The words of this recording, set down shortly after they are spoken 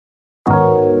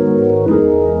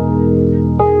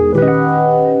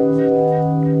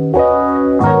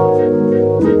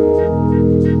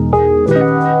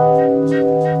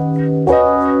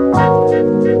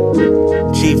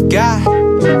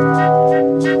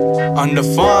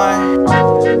UNDEFiNED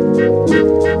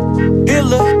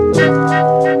Healer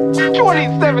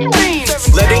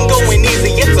 2017. Letting go ain't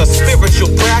easy, it's a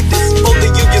spiritual practice. Only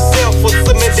you yourself was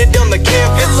limited on the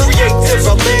canvas. Creative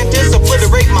Atlantis,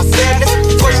 obliterate my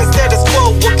sadness. Question status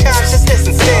quo, what consciousness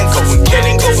and stands.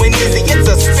 Letting go ain't easy, it's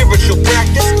a spiritual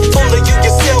practice. Only you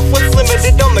yourself was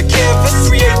limited on the canvas.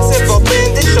 Creative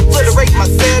Atlantis, obliterate my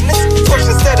sadness.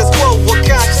 Question status quo, what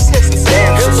consciousness and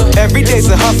stands. Every day's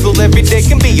a hustle, every day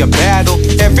can be a battle.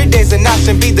 Every day's an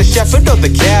option, be the shepherd of the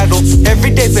cattle.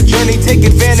 Every day's a journey, take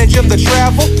advantage of the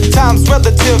travel. Time's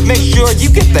relative, make sure you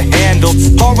get the handle.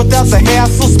 Hard without the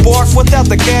hassle, spark without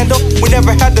the candle. We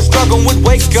never had to struggle, would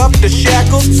wake up the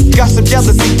shackles. Got some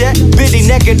jealousy debt, bitty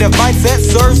negative mindset.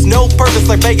 Serves no purpose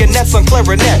like bayonets on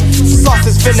clarinet.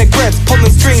 Sauces, vinaigrettes,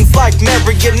 pulling strings like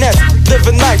marionettes.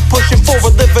 Living life, pushing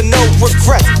forward, living no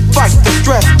regrets. Fight the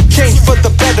stress, change for the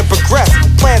better, progress.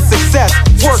 Plan success,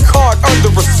 work hard, earn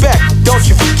the respect. Don't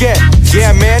you forget,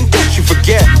 yeah man, don't you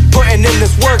forget. Putting in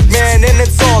this work, man, and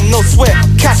it's all no sweat.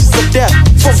 Catches of death,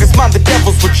 focus mind the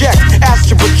devils reject. Ask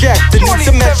to project, the new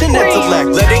dimension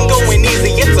intellect. Letting go ain't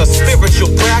easy, it's a spiritual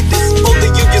practice.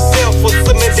 Only you yourself was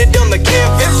limited on the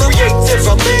canvas. Creative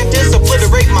Atlantis,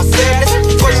 obliterate my sadness.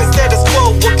 Question status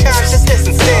quo, what consciousness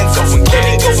and stands.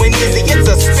 Letting go ain't easy, it's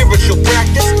a spiritual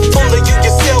practice. Only you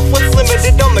yourself was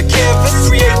limited on the canvas.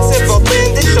 Creative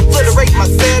Atlantis, obliterate my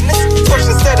sadness.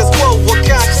 Question status quo, what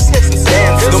consciousness and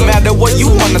stands. No matter what you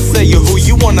wanna say or who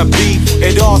you wanna be,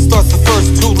 it all starts the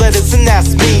first two letters and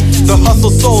that's me. The hustle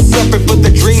soul separate but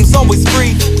the dream's always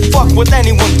free. Fuck what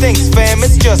anyone thinks fam,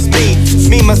 it's just me.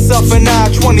 Me, myself and I,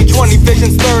 2020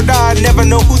 vision's third eye. Never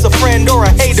know who's a friend or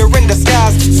a hater in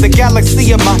disguise. The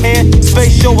galaxy in my hand,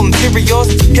 spatial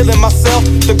interiors. Healing myself,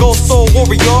 the gold soul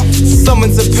warrior.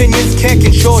 Someone's opinions can't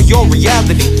control your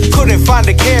reality. Couldn't find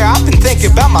a care, I've been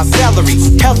thinking about my salary.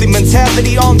 Healthy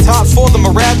mentality on top for the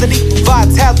morality.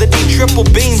 Vitality, triple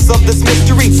beams of this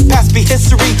mystery. Past be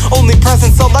history, only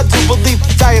presence, all I do believe.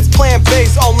 Diet's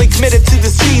plant-based, only committed to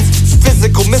this cheese.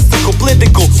 Physical, mystical,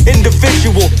 political,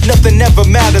 individual. Nothing ever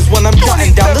matters when I'm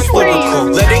jotting down this lyrical.